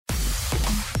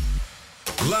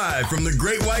Live from the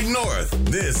Great White North,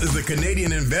 this is the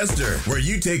Canadian Investor, where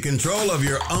you take control of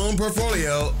your own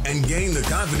portfolio and gain the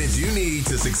confidence you need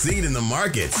to succeed in the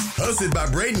markets. Hosted by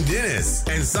Braden Dennis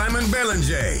and Simon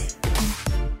Belanger.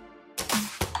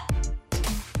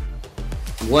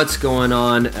 What's going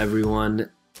on,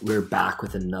 everyone? We're back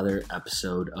with another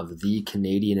episode of the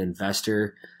Canadian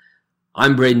Investor.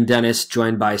 I'm Braden Dennis,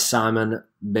 joined by Simon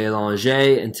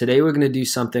Belanger, and today we're going to do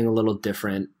something a little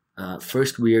different.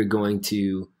 First, we are going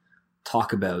to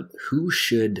talk about who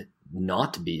should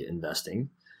not be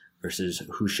investing versus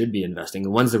who should be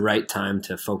investing. When's the right time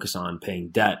to focus on paying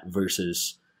debt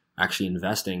versus actually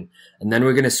investing? And then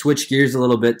we're going to switch gears a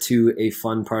little bit to a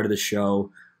fun part of the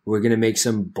show. We're going to make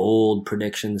some bold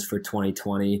predictions for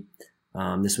 2020.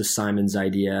 This was Simon's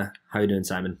idea. How are you doing,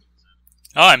 Simon?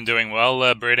 Oh, I'm doing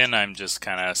well, Braden. I'm just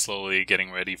kind of slowly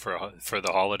getting ready for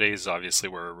the holidays. Obviously,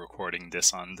 we're recording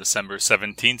this on December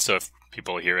 17th, so if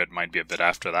people hear it, might be a bit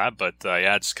after that. But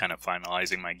yeah, just kind of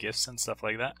finalizing my gifts and stuff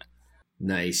like that.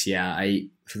 Nice. Yeah,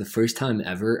 for the first time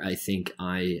ever, I think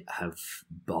I have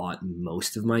bought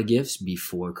most of my gifts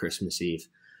before Christmas Eve.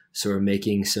 So we're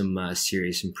making some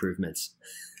serious improvements.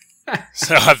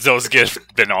 So have those gifts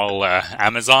been all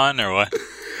Amazon or what?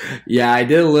 Yeah, I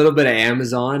did a little bit of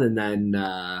Amazon and then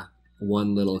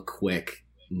one little quick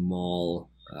mall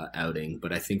outing.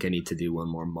 But I think I need to do one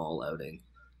more mall outing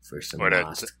for some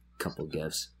last couple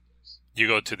gifts. You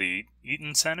go to the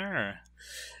Eaton Center? Or?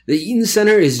 The Eaton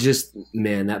Center is just,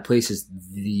 man, that place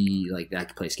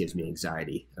gives me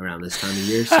anxiety around this time of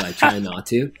year, so I try not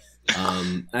to.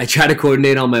 I try to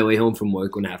coordinate on my way home from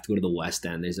work when I have to go to the West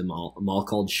End. There's a mall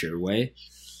called Sherway,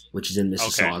 which is in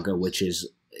Mississauga, which is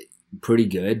pretty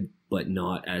good, but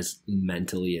not as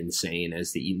mentally insane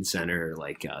as the Eaton Center or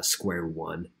like Square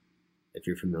One, if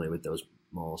you're familiar with those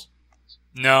malls.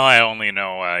 No, I only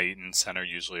know Eaton Center.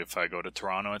 Usually if I go to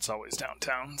Toronto, it's always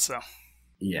downtown. So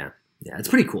Yeah, it's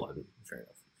pretty cool. I mean, fair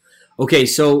enough. Okay,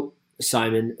 so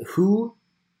Simon,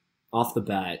 off the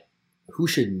bat, who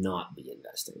should not be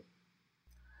investing?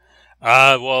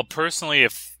 Well, personally,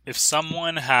 if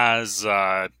someone has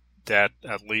debt,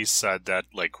 at least debt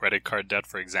like credit card debt,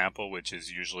 for example, which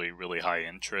is usually really high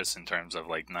interest in terms of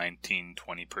like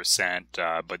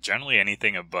 19-20%, but generally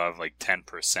anything above like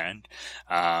 10%,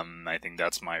 I think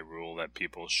that's my rule, that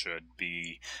people should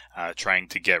be trying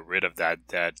to get rid of that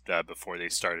debt before they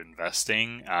start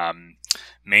investing.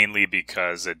 Mainly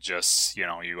because it just,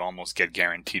 you almost get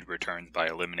guaranteed returns by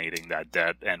eliminating that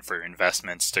debt. And for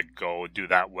investments to go do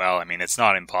that well, I mean, it's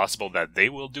not impossible that they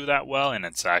will do that well. And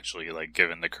it's actually, like,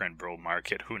 given the current bull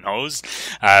market, who knows?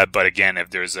 But again,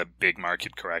 if there's a big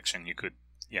market correction, you could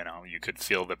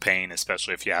feel the pain,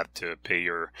 especially if you have to pay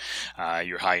your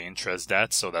high interest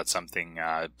debt. So that's something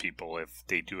people, if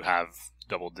they do have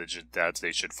double digit debts,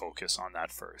 they should focus on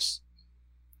that first.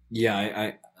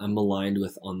 Yeah, I'm aligned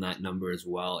on that number as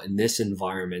well. In this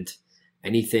environment,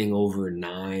 anything over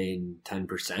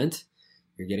 9-10%,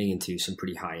 you're getting into some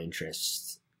pretty high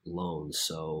interest loans.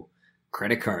 So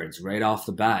credit cards right off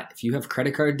the bat. If you have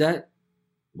credit card debt,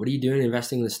 what are you doing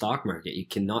investing in the stock market? You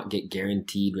cannot get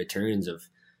guaranteed returns of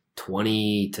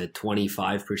 20 to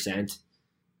 25%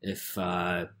 if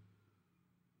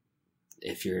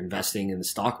you're investing in the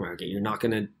stock market. You're not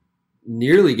going to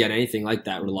nearly get anything like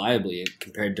that reliably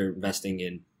compared to investing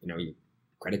in, your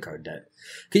credit card debt.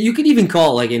 You could even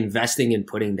call it like investing and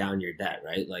putting down your debt,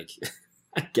 right? Like,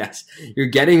 I guess you're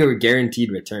getting a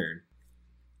guaranteed return.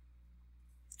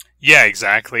 Yeah,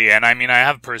 exactly. And I mean, I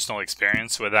have personal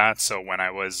experience with that. So when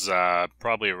I was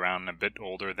probably around a bit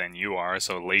older than you are,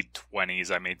 so late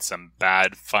 20s, I made some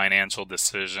bad financial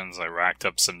decisions. I racked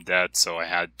up some debt, so I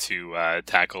had to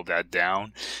tackle that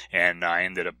down, and I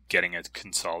ended up getting a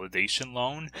consolidation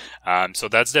loan. So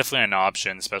that's definitely an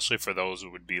option, especially for those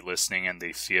who would be listening and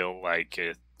they feel like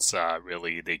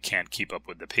really they can't keep up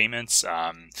with the payments,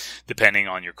 depending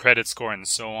on your credit score and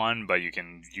so on. But you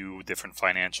can view different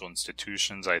financial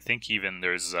institutions. I think even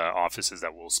there's offices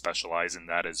that will specialize in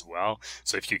that as well.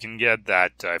 So if you can get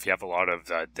that, if you have a lot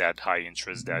of debt, high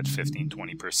interest debt,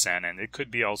 15-20%, and it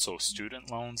could be also student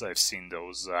loans. I've seen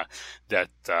those that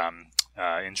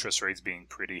interest rates being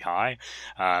pretty high.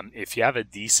 If you have a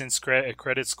decent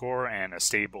credit score and a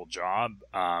stable job,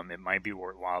 it might be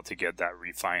worthwhile to get that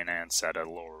refinance at a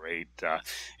lower rate.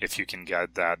 If you can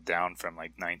get that down from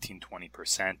like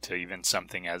 19-20% to even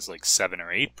something as like 7 or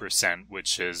 8%,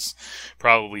 which is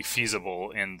probably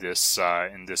feasible in this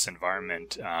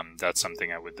environment, that's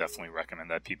something I would definitely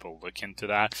recommend that people look into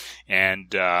that,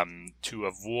 and to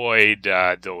avoid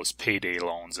those payday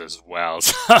loans as well.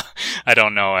 So, I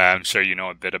don't know. I'm sure sure you know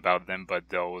a bit about them, but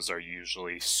those are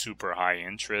usually super high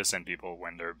interest, and people,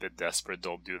 when they're a bit desperate,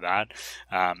 they'll do that.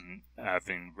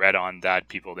 Having read on that,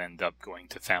 people end up going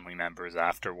to family members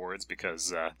afterwards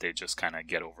because they just kind of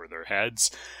get over their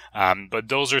heads. But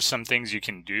those are some things you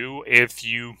can do if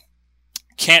you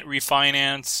can't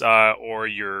refinance or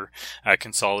your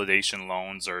consolidation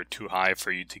loans are too high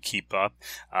for you to keep up.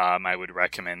 I would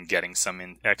recommend getting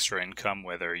some extra income,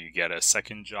 whether you get a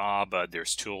second job.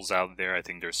 There's tools out there. I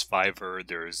think there's Fiverr,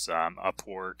 there's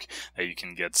Upwork, that you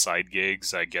can get side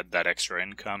gigs, get that extra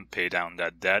income, pay down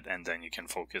that debt, and then you can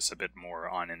focus a bit more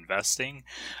on investing.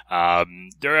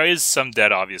 There is some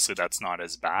debt, obviously, that's not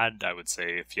as bad. I would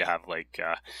say if you have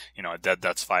a debt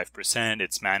that's 5%,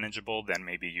 it's manageable, then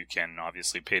maybe you can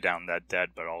obviously pay down that debt,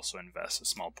 but also invest a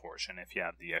small portion if you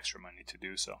have the extra money to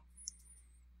do so.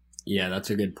 Yeah, that's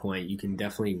a good point. You can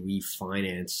definitely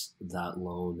refinance that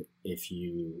loan if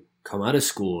you come out of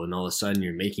school and all of a sudden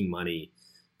you're making money,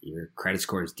 your credit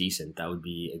score is decent. That would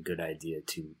be a good idea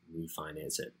to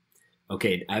refinance it.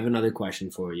 Okay, I have another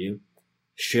question for you.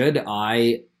 Should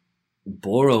I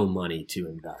borrow money to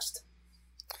invest?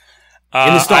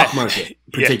 In the stock market,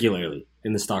 particularly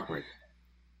in the stock market.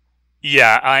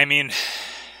 Yeah, I mean,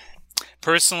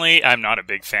 personally, I'm not a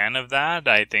big fan of that.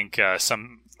 I think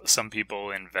some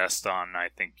people invest on, I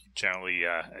think generally,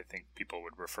 I think people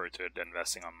would refer to it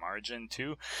investing on margin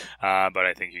too. But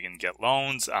I think you can get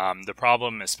loans. The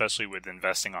problem, especially with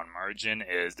investing on margin,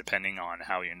 is depending on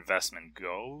how your investment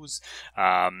goes.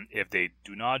 If they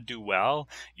do not do well,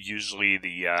 usually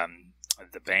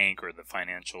the bank or the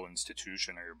financial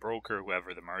institution or your broker,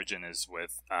 whoever the margin is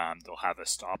with, they'll have a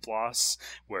stop loss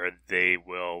where they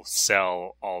will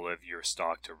sell all of your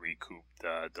stock to recoup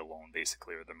the loan,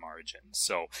 basically, or the margin.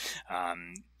 So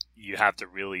you have to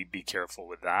really be careful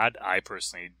with that. I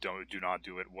personally do not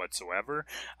do it whatsoever.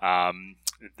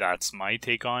 That's my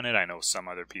take on it. I know some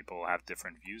other people have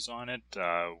different views on it.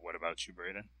 What about you,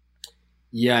 Braden?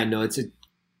 Yeah, no, it's a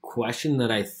question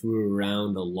that I threw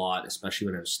around a lot, especially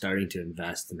when I was starting to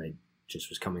invest and I just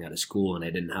was coming out of school and I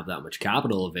didn't have that much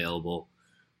capital available.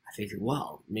 I figured,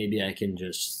 well, maybe I can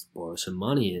just borrow some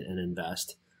money and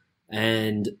invest.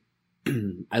 And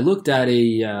I looked at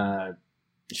a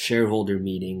shareholder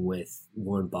meeting with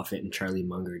Warren Buffett and Charlie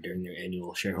Munger during their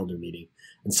annual shareholder meeting.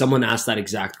 And someone asked that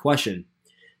exact question.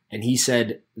 And he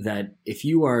said that if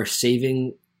you are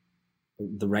saving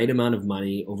the right amount of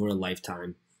money over a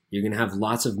lifetime, you're going to have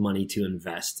lots of money to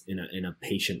invest in a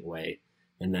patient way,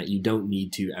 and that you don't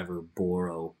need to ever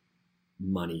borrow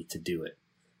money to do it.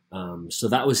 So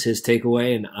that was his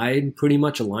takeaway, and I'm pretty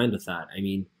much aligned with that. I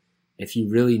mean, if you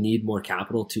really need more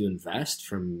capital to invest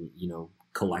from,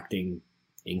 collecting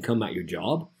income at your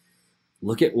job,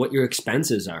 look at what your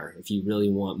expenses are. If you really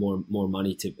want more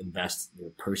money to invest in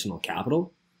your personal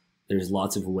capital, there's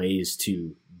lots of ways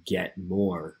to get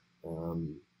more,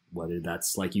 whether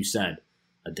that's, like you said,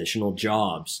 additional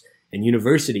jobs. In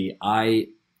university, I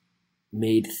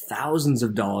made thousands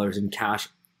of dollars in cash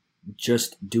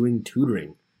just doing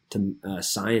tutoring to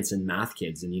science and math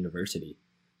kids in university.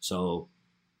 So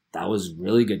that was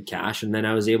really good cash. And then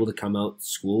I was able to come out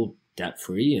school debt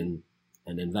free and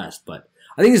invest. But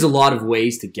I think there's a lot of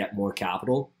ways to get more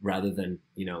capital rather than,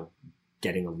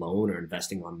 getting a loan or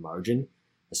investing on margin,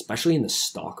 especially in the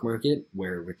stock market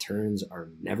where returns are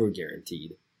never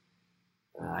guaranteed.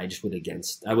 I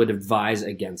would advise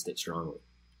against it strongly.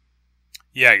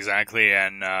 Yeah, exactly.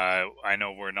 And I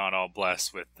know we're not all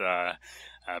blessed with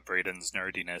Braden's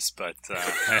nerdiness, but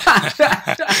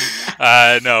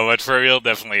no, but for real,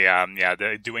 definitely,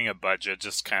 doing a budget,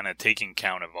 just kind of taking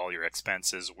count of all your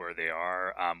expenses, where they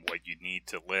are, what you need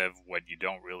to live, what you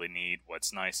don't really need,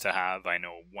 what's nice to have. I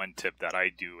know one tip that I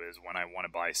do is when I want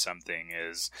to buy something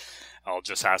is I'll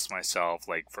just ask myself,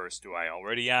 first, do I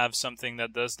already have something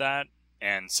that does that?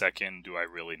 And second, do I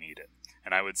really need it?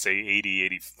 And I would say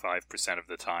 80-85% of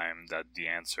the time that the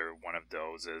answer, one of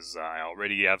those, is I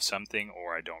already have something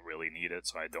or I don't really need it,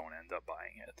 so I don't end up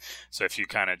buying it. So if you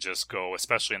kind of just go,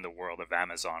 especially in the world of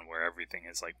Amazon where everything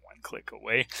is one click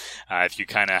away, if you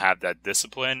kind of have that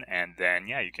discipline, and then,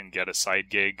 you can get a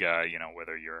side gig,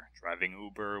 whether you're driving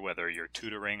Uber, whether you're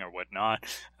tutoring or whatnot,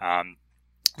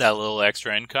 that little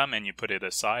extra income, and you put it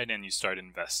aside and you start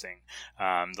investing.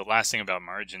 The last thing about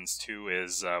margins too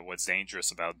is what's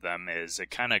dangerous about them is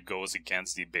it kind of goes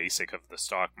against the basic of the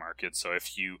stock market. So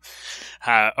if you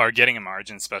are getting a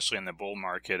margin, especially in the bull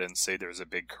market, and say there's a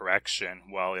big correction,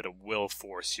 well, it will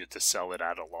force you to sell it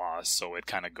at a loss. So it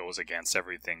kind of goes against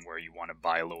everything where you want to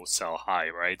buy low, sell high,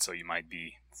 right? So you might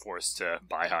be forced to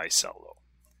buy high, sell low.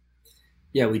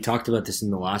 Yeah, we talked about this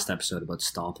in the last episode about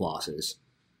stop losses.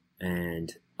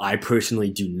 And I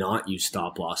personally do not use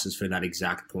stop losses for that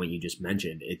exact point you just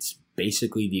mentioned. It's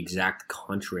basically the exact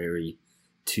contrary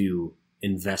to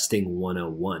investing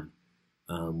 101,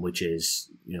 which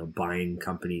is, buying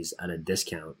companies at a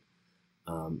discount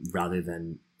rather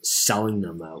than selling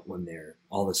them out when they're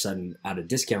all of a sudden at a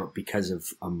discount because of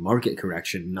a market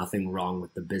correction. Nothing wrong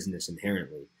with the business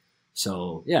inherently.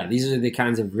 So yeah, these are the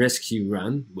kinds of risks you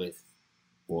run with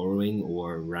borrowing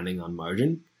or running on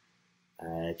margin.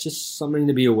 Just something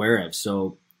to be aware of.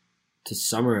 So to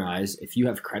summarize, if you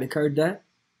have credit card debt,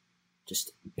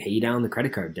 just pay down the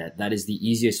credit card debt. That is the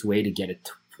easiest way to get a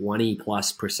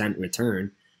 20+%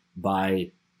 return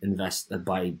by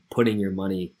putting your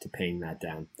money to paying that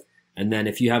down. And then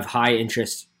if you have high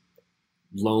interest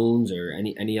loans or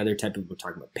any other type of, we're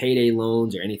talking about payday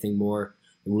loans or anything more,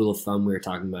 the rule of thumb we were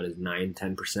talking about is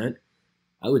 9-10%.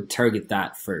 I would target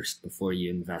that first before you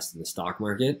invest in the stock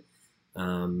market.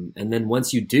 And then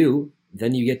once you do,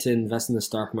 then you get to invest in the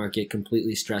stock market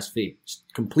completely stress-free.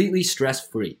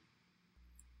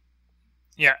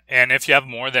 Yeah, and if you have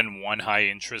more than one high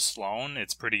interest loan,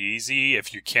 it's pretty easy.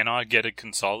 If you cannot get it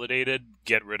consolidated,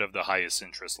 get rid of the highest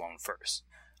interest loan first.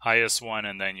 Highest one,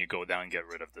 and then you go down and get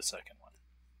rid of the second one.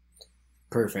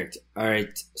 Perfect. All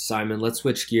right, Simon, let's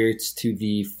switch gears to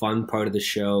the fun part of the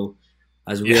show.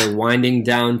 As we are winding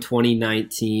down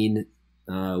 2019,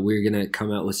 we're going to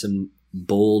come out with some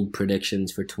bold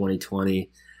predictions for 2020.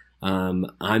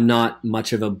 I'm not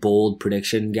much of a bold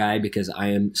prediction guy because I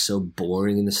am so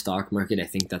boring in the stock market. I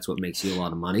think that's what makes you a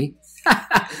lot of money.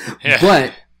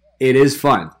 But it is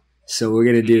fun. So we're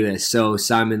going to do this. So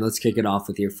Simon, let's kick it off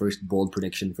with your first bold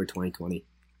prediction for 2020.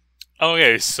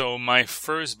 Okay, so my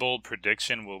first bold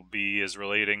prediction is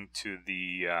relating to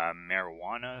the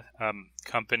marijuana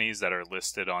companies that are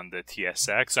listed on the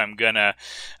TSX. I'm gonna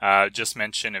just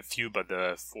mention a few, but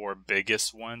the four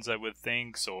biggest ones I would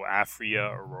think. So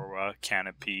Aphria, Aurora,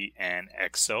 Canopy, and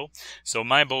Exo. So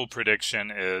my bold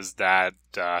prediction is that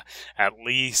at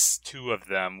least two of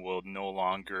them will no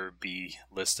longer be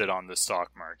listed on the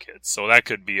stock market. So that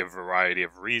could be a variety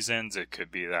of reasons. It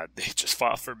could be that they just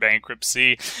filed for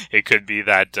bankruptcy. It could be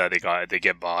that they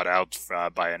get bought out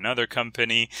by another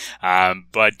company.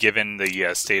 But given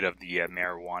the state of the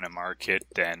marijuana market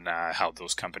and how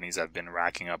those companies have been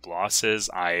racking up losses,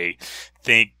 I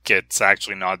think it's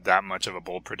actually not that much of a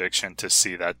bold prediction to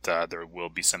see that there will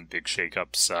be some big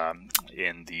shakeups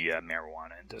in the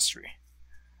marijuana industry.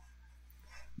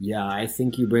 Yeah, I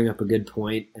think you bring up a good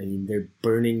point. I mean, they're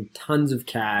burning tons of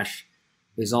cash.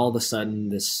 There's all of a sudden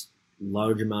this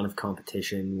large amount of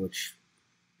competition, which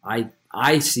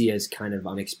I see as kind of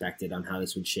unexpected on how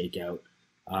this would shake out.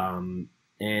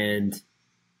 And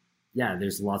yeah,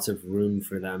 there's lots of room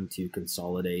for them to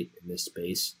consolidate in this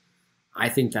space. I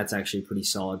think that's actually a pretty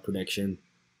solid prediction.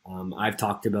 I've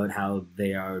talked about how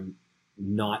they are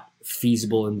not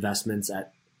feasible investments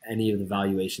at any of the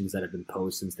valuations that have been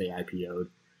posed since they IPO'd.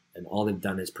 And all they've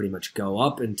done is pretty much go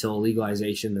up until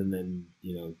legalization and then,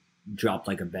 drop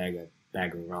like a bag of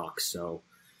rocks. So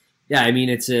yeah, I mean,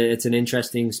 it's an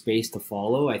interesting space to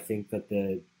follow. I think that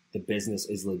the business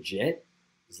is legit.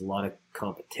 There's a lot of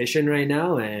competition right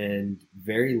now and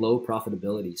very low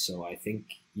profitability. So I think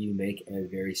you make a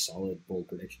very solid bold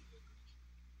prediction.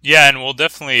 Yeah, and we'll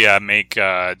definitely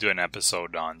do an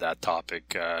episode on that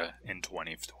topic in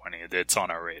 2020. It's on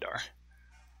our radar.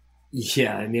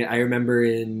 Yeah, I mean, I remember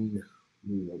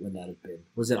what would that have been?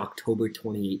 Was it October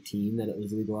 2018 that it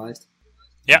was legalized?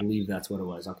 Yeah. I believe that's what it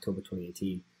was, October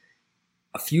 2018.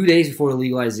 A few days before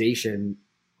legalization,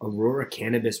 Aurora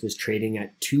Cannabis was trading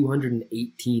at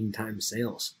 218 times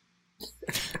sales.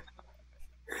 It's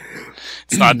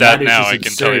not that now, I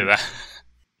can tell you that.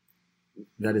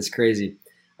 That is crazy.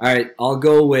 All right, I'll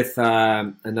go with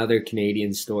another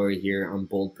Canadian story here on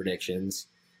bold predictions.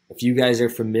 If you guys are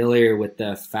familiar with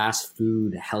the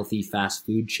healthy fast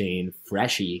food chain,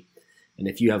 Freshii, and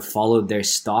if you have followed their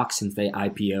stock since they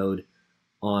IPO'd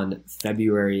on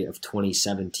February of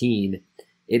 2017,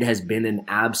 it has been an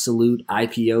absolute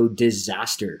IPO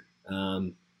disaster.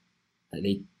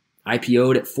 They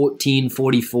IPO'd at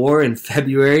 $14.44 in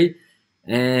February,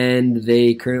 and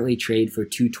they currently trade for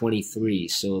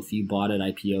 $2.23. So if you bought at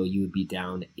IPO, you would be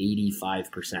down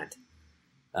 85%.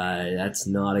 That's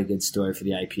not a good story for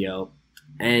the IPO.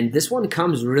 And this one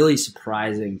comes really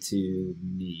surprising to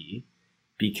me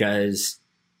because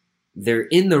they're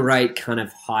in the right kind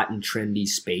of hot and trendy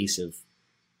space of,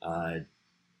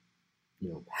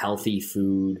 healthy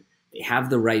food. They have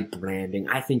the right branding.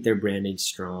 I think their branding's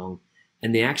strong.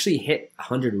 And they actually hit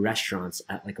 100 restaurants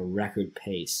at like a record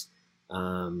pace.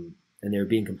 And they're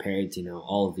being compared to,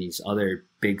 all of these other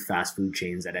big fast food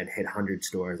chains that had hit 100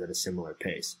 stores at a similar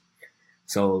pace.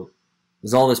 So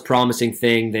there's all this promising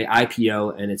thing. They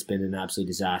IPO, and it's been an absolute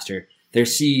disaster. Their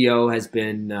CEO has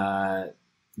been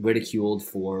ridiculed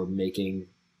for making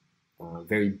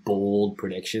very bold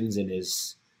predictions in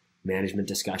his management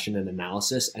discussion and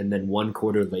analysis, and then 1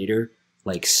 quarter later,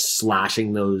 like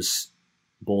slashing those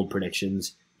bold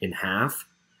predictions in half.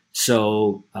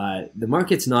 So the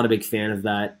market's not a big fan of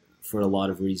that for a lot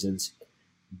of reasons.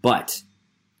 But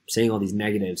saying all these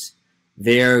negatives,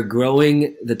 they're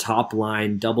growing the top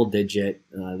line double digit.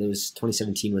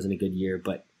 2017 wasn't a good year,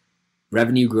 but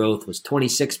revenue growth was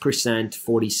 26%,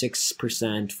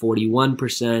 46%,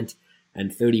 41%,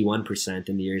 and 31%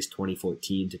 in the years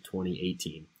 2014 to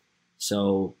 2018.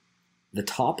 So the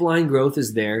top line growth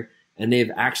is there, and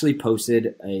they've actually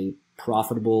posted a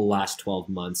profitable last 12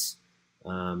 months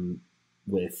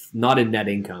with not in net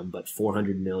income, but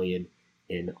 $400 million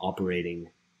in operating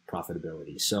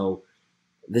profitability. So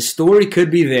the story could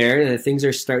be there, and things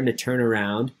are starting to turn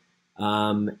around.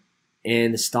 And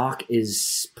the stock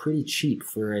is pretty cheap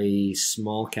for a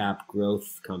small cap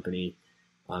growth company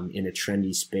in a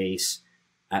trendy space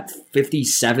at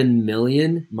 57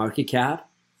 million market cap.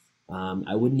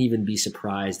 I wouldn't even be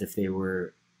surprised if they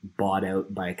were bought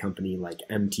out by a company like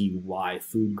MTY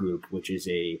Food Group, which is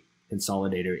a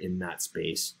consolidator in that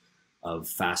space of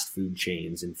fast food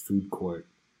chains and food court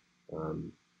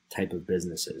type of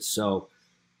businesses. So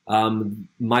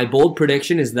my bold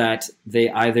prediction is that they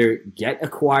either get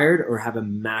acquired or have a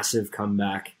massive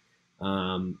comeback.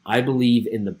 I believe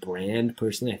in the brand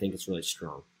personally. I think it's really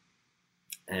strong.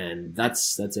 And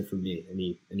that's it for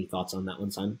me. Any thoughts on that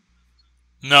one, Simon?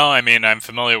 No, I mean, I'm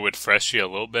familiar with Freshly a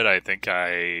little bit. I think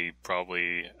I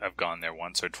probably have gone there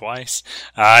once or twice.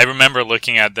 I remember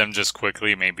looking at them just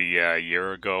quickly maybe a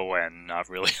year ago and not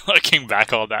really looking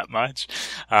back all that much.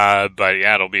 But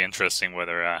yeah, it'll be interesting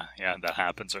whether that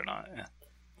happens or not.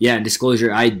 Yeah, and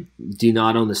disclosure, I do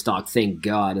not own the stock, thank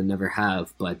God, and never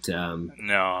have. But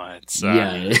no, it's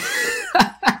yeah.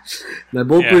 My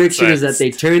bold prediction is that they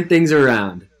turn things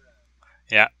around.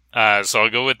 Yeah. So I'll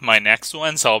go with my next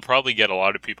one. So I'll probably get a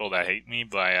lot of people that hate me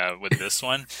with this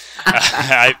one.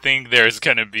 I think there's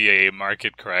going to be a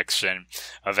market correction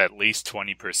of at least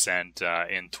 20%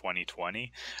 in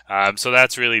 2020. So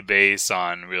that's really based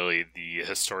on really the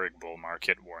historic bull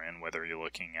market we're in, whether you're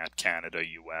looking at Canada,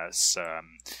 US,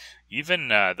 even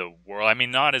the world. I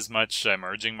mean, not as much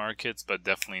emerging markets, but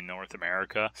definitely North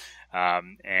America.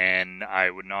 And I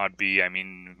would not be,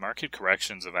 market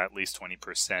corrections of at least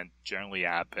 20% generally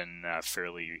happen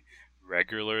fairly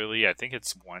regularly. I think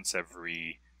it's once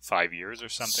every 5 years or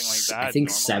something like that. I think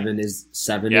normally.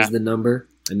 seven is the number.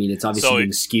 I mean, it's obviously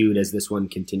being skewed as this one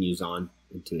continues on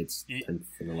into its 10th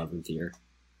and 11th year.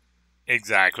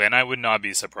 Exactly, and I would not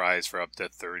be surprised for up to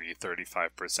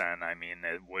 30-35%. I mean,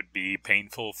 it would be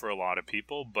painful for a lot of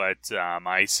people, but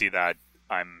I see that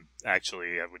I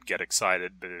would get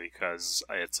excited because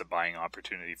it's a buying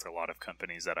opportunity for a lot of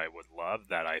companies that I would love,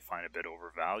 that I find a bit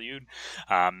overvalued.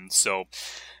 And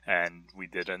we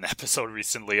did an episode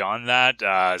recently on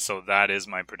that. So that is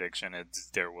my prediction.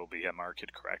 There will be a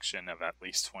market correction of at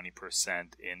least 20%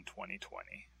 in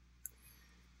 2020.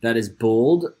 That is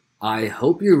bold. I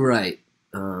hope you're right,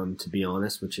 to be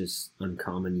honest, which is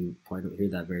uncommon. You probably don't hear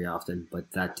that very often,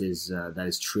 but that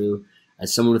is true.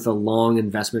 As someone with a long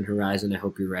investment horizon, I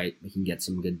hope you're right. We can get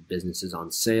some good businesses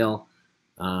on sale.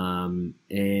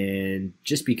 And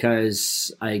just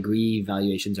because I agree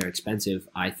valuations are expensive,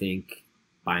 I think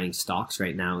buying stocks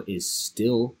right now is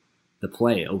still the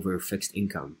play over fixed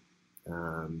income,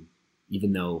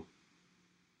 even though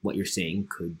what you're saying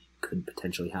could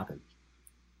potentially happen.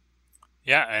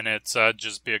 Yeah, and it's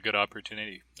just be a good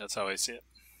opportunity. That's how I see it.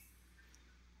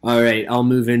 All right, I'll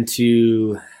move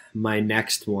into my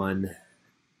next one.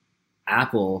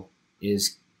 Apple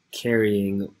is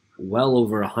carrying well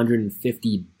over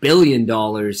 $150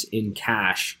 billion in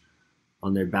cash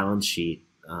on their balance sheet,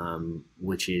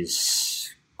 which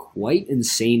is quite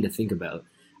insane to think about.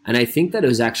 And I think that it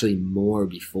was actually more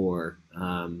before.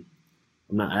 I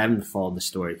haven't followed the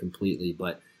story completely,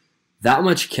 but that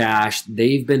much cash,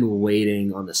 they've been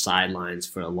waiting on the sidelines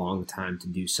for a long time to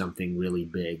do something really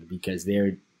big because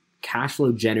they're cash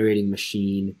flow generating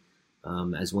machine.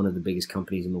 As one of the biggest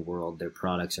companies in the world, their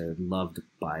products are loved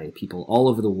by people all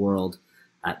over the world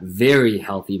at very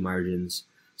healthy margins.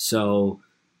 So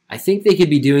I think they could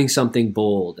be doing something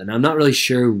bold, and I'm not really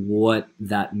sure what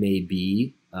that may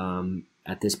be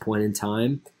at this point in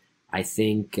time. I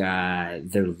think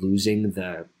they're losing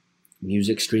the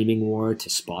music streaming war to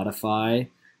Spotify,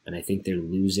 and I think they're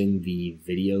losing the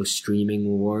video streaming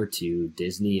war to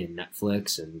Disney and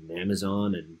Netflix and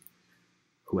Amazon and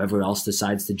whoever else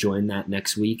decides to join that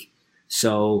next week.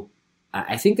 So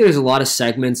I think there's a lot of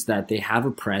segments that they have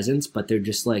a presence, but they're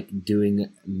just like doing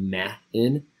meh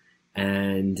in.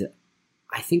 And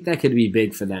I think that could be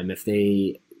big for them if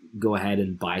they go ahead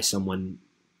and buy one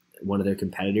of their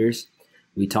competitors.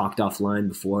 We talked offline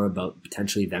before about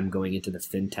potentially them going into the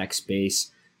fintech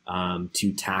space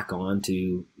to tack on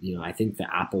to, I think the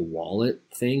Apple Wallet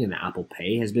thing and the Apple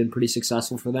Pay has been pretty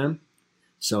successful for them.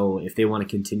 So if they want to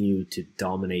continue to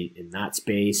dominate in that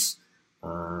space,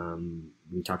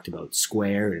 we talked about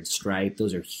Square and Stripe.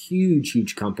 Those are huge,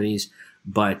 huge companies,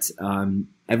 but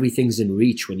everything's in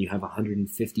reach when you have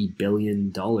 $150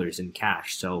 billion in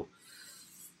cash. So,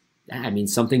 I mean,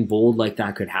 something bold like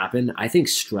that could happen. I think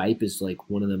Stripe is like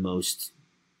one of the most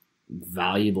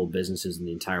valuable businesses in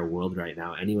the entire world right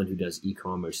now. Anyone who does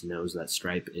e-commerce knows that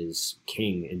Stripe is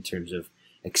king in terms of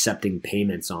accepting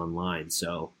payments online.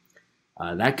 So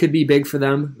that could be big for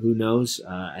them. Who knows?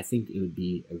 I think it would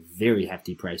be a very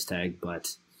hefty price tag,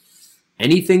 but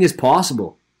anything is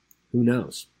possible. Who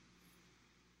knows?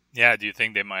 Yeah, do you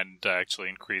think they might actually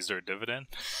increase their dividend?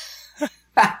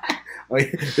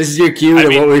 This is your cue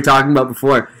to what we were talking about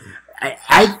before.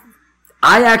 I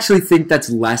actually think that's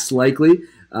less likely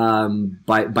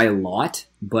by a lot,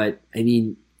 but I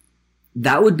mean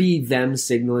that would be them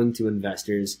signaling to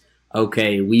investors,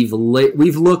 okay, we've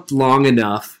looked long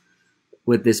enough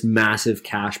with this massive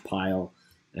cash pile,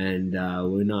 and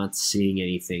we're not seeing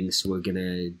anything, so we're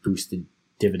gonna boost the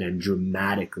dividend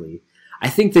dramatically. I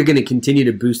think they're going to continue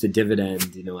to boost the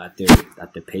dividend, at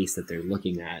the pace that they're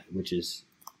looking at, which is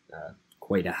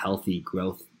quite a healthy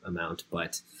growth amount.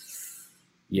 But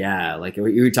yeah, like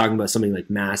you were talking about something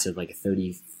like massive, like a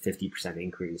 30-50%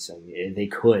 increase. I mean, they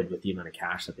could with the amount of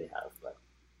cash that they have, but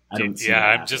I don't see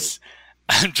that.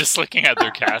 I'm just looking at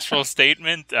their cash flow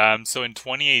statement. So in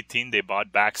 2018, they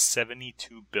bought back $72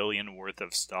 billion worth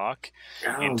of stock.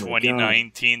 In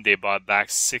 2019, they bought back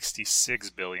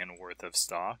 $66 billion worth of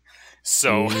stock.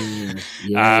 So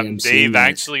they've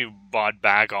actually bought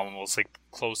back almost like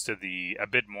close to a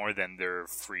bit more than their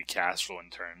free cash flow in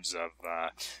terms of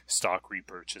stock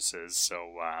repurchases.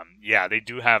 So they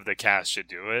do have the cash to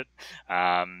do it.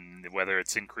 Whether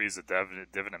it's increase the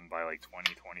dividend by like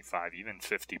 20, 25, even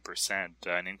 50%,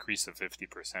 an increase of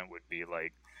 50% would be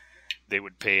like they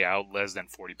would pay out less than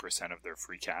 40% of their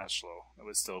free cash flow. It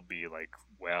would still be like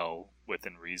well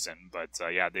within reason, but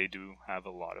they do have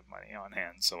a lot of money on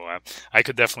hand. So I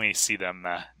could definitely see them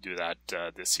do that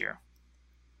this year.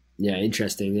 Yeah,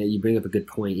 interesting. You bring up a good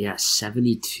point. Yeah,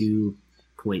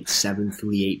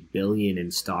 $72.738 billion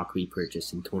in stock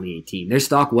repurchase in 2018. Their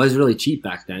stock was really cheap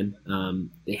back then.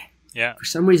 For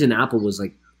some reason, Apple was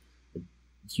like a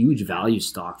huge value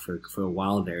stock for a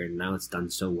while there, and now it's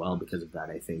done so well because of that,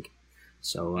 I think.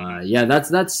 So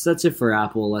that's it for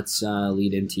Apple. Let's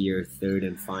lead into your third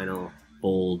and final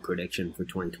bold prediction for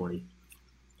 2020.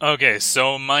 Okay,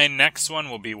 so my next one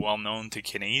will be well known to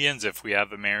Canadians. If we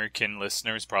have American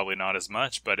listeners, probably not as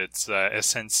much, but it's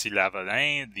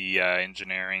SNC-Lavalin, the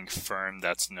engineering firm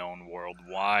that's known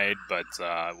worldwide, but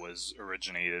was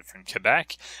originated from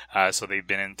Quebec. So they've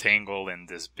been entangled in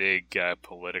this big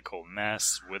political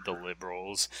mess with the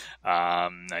Liberals.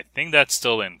 I think that's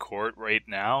still in court right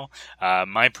now.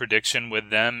 My prediction with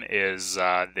them is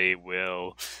they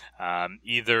will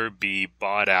either be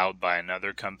bought out by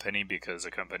another company because the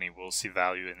company will see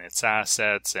value in its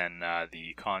assets and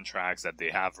the contracts that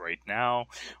they have right now,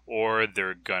 or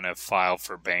they're going to file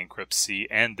for bankruptcy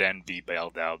and then be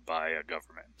bailed out by a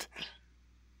government.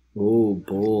 Oh,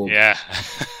 bold. Yeah.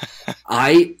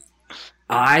 I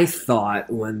thought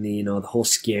when the whole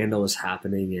scandal was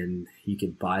happening and you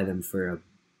could buy them for a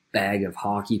bag of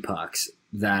hockey pucks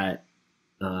that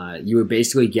you were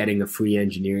basically getting a free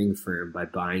engineering firm by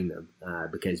buying them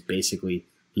because basically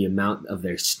the amount of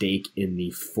their stake in the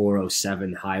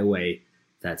 407 highway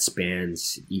that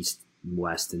spans east and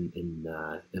west in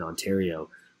Ontario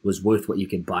was worth what you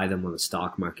could buy them on the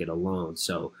stock market alone.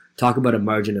 So talk about a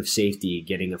margin of safety,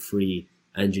 getting a free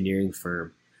engineering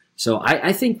firm. So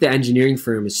I think the engineering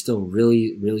firm is still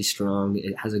really, really strong.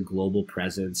 It has a global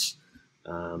presence.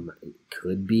 It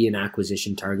could be an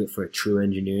acquisition target for a true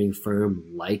engineering firm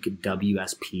like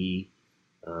WSP.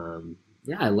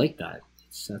 I like that.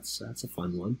 That's a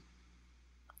fun one.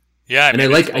 Yeah, and I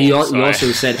like you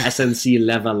also said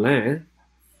SNC-Lavalin.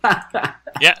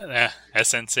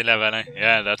 SNC-Lavalin.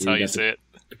 Yeah, that's how you say it.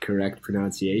 The correct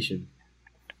pronunciation.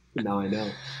 Now I know.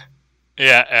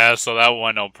 Yeah, so that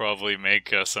one will probably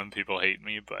make some people hate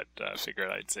me, but I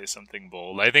figured I'd say something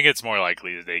bold. I think it's more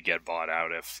likely that they get bought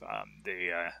out if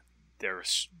their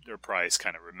price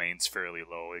kind of remains fairly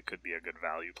low. It could be a good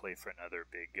value play for another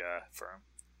big firm.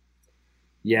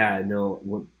 Yeah,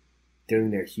 no. during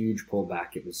their huge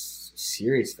pullback, it was a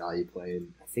serious value play,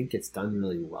 and I think it's done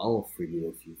really well for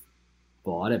you if you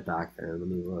bought it back there. Let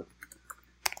me look.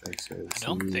 I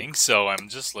don't think so. I'm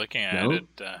just looking at it.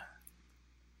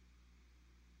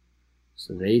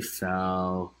 So they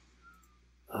fell.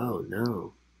 Oh,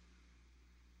 no.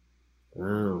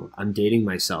 Oh, I'm dating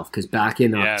myself because back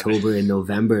in October and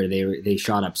November, they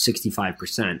shot up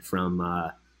 65% from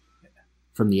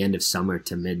the end of summer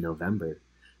to mid-November.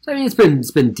 So I mean,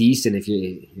 it's been decent.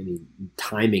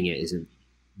 Timing it isn't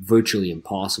virtually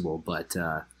impossible, but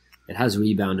it has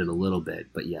rebounded a little bit.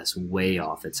 But yes, way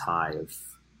off its high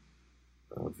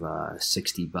of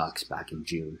 $60 back in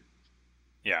June.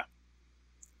 Yeah,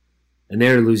 and they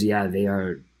are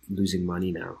losing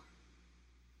money now.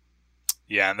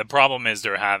 Yeah, and the problem is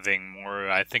they're having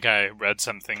more. I think I read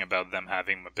something about them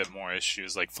having a bit more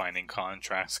issues like finding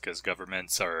contracts because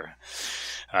governments are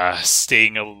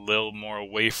staying a little more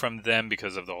away from them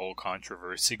because of the whole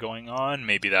controversy going on.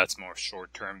 Maybe that's more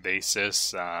short-term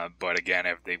basis. But again,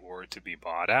 if they were to be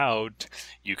bought out,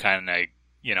 you kind of,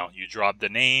 you drop the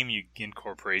name, you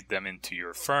incorporate them into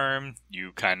your firm,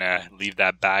 you kind of leave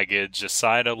that baggage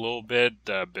aside a little bit,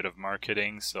 a bit of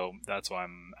marketing. So that's why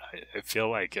I feel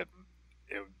like it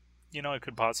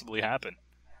could possibly happen.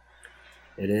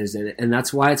 It is, and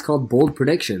that's why it's called Bold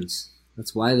Predictions.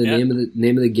 That's why the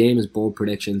name of the game is Bold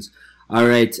Predictions. All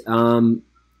right,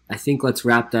 I think let's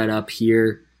wrap that up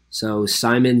here. So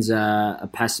Simon's a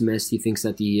pessimist. He thinks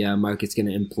that the market's going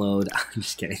to implode. I'm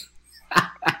just kidding.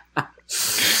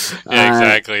 Yeah,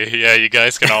 exactly. Yeah, you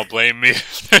guys can all blame me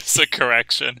if there's a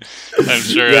correction. I'm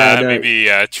sure maybe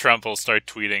Trump will start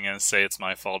tweeting and say it's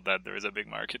my fault that there is a big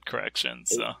market correction.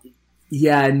 So.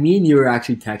 Yeah, and me and you were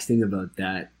actually texting about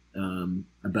that,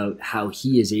 about how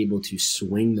he is able to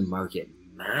swing the market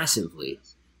massively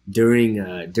during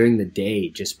the day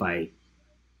just by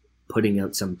putting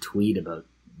out some tweet about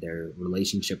their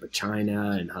relationship with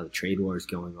China and how the trade war is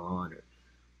going on, or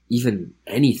even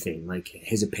anything like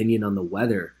his opinion on the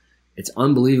weather. It's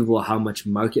unbelievable how much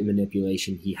market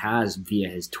manipulation he has via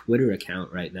his Twitter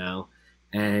account right now,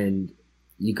 and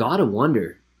you gotta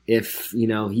wonder if,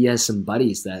 he has some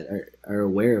buddies that are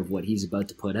aware of what he's about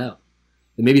to put out.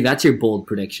 And maybe that's your bold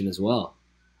prediction as well.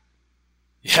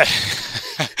 Yeah.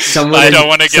 Someone in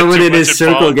his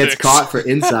circle politics. Gets caught for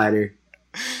insider.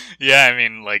 Yeah, I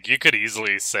mean, you could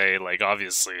easily say,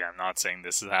 obviously, I'm not saying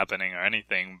this is happening or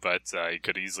anything, but you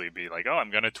could easily be like, oh, I'm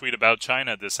going to tweet about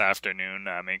China this afternoon.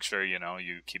 Make sure, you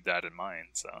keep that in mind.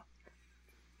 So.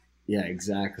 Yeah,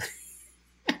 exactly.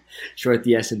 Short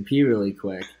the S&P really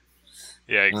quick.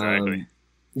 Yeah, exactly.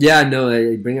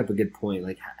 I bring up a good point.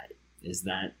 Is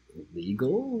that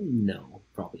legal? No,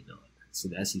 probably not. So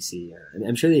the SEC, and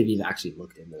I'm sure they've actually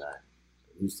looked into that.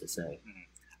 Who's to say?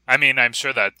 I mean, I'm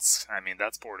sure that's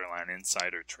borderline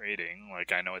insider trading.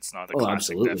 I know it's not the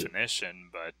classic definition,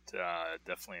 but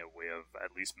definitely a way of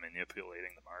at least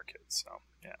manipulating the market. So,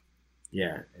 yeah.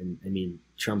 Yeah, and I mean,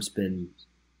 Trump's been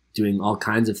doing all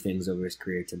kinds of things over his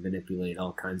career to manipulate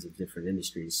all kinds of different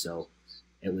industries. So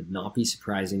it would not be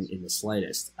surprising in the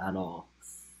slightest at all.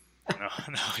 No,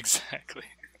 exactly.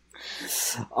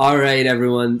 All right,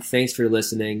 everyone. Thanks for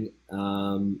listening.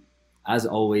 As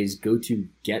always, go to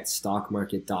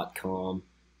getstockmarket.com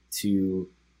to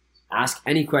ask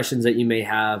any questions that you may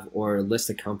have or list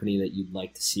a company that you'd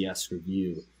like to see us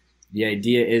review. The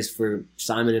idea is for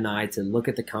Simon and I to look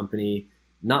at the company,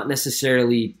 not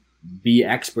necessarily be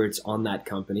experts on that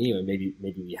company, or maybe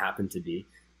we happen to be,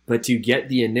 but to get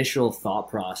the initial thought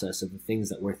process of the things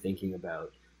that we're thinking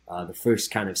about. The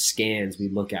first kind of scans we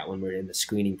look at when we're in the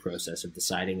screening process of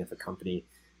deciding if a company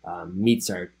meets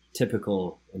our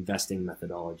typical investing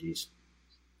methodologies.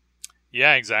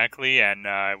 Yeah, exactly. And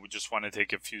I would just want to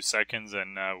take a few seconds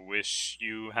and wish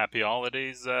you happy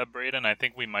holidays, Braden. I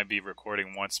think we might be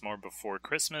recording once more before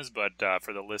Christmas, but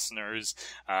for the listeners,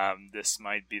 this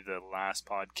might be the last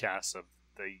podcast of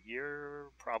the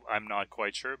year. I'm not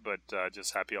quite sure, but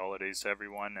just happy holidays to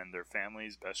everyone and their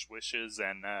families. Best wishes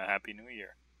and Happy New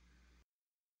Year.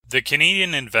 The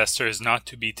Canadian Investor is not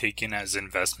to be taken as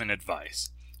investment advice.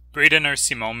 Braden or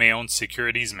Simon may own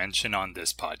securities mentioned on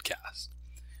this podcast.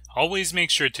 Always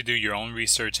make sure to do your own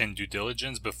research and due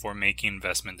diligence before making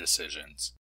investment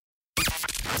decisions.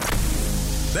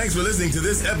 Thanks for listening to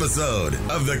this episode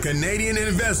of The Canadian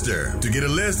Investor. To get a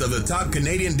list of the top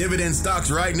Canadian dividend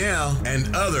stocks right now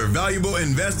and other valuable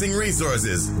investing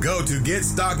resources, go to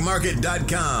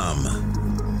getstockmarket.com.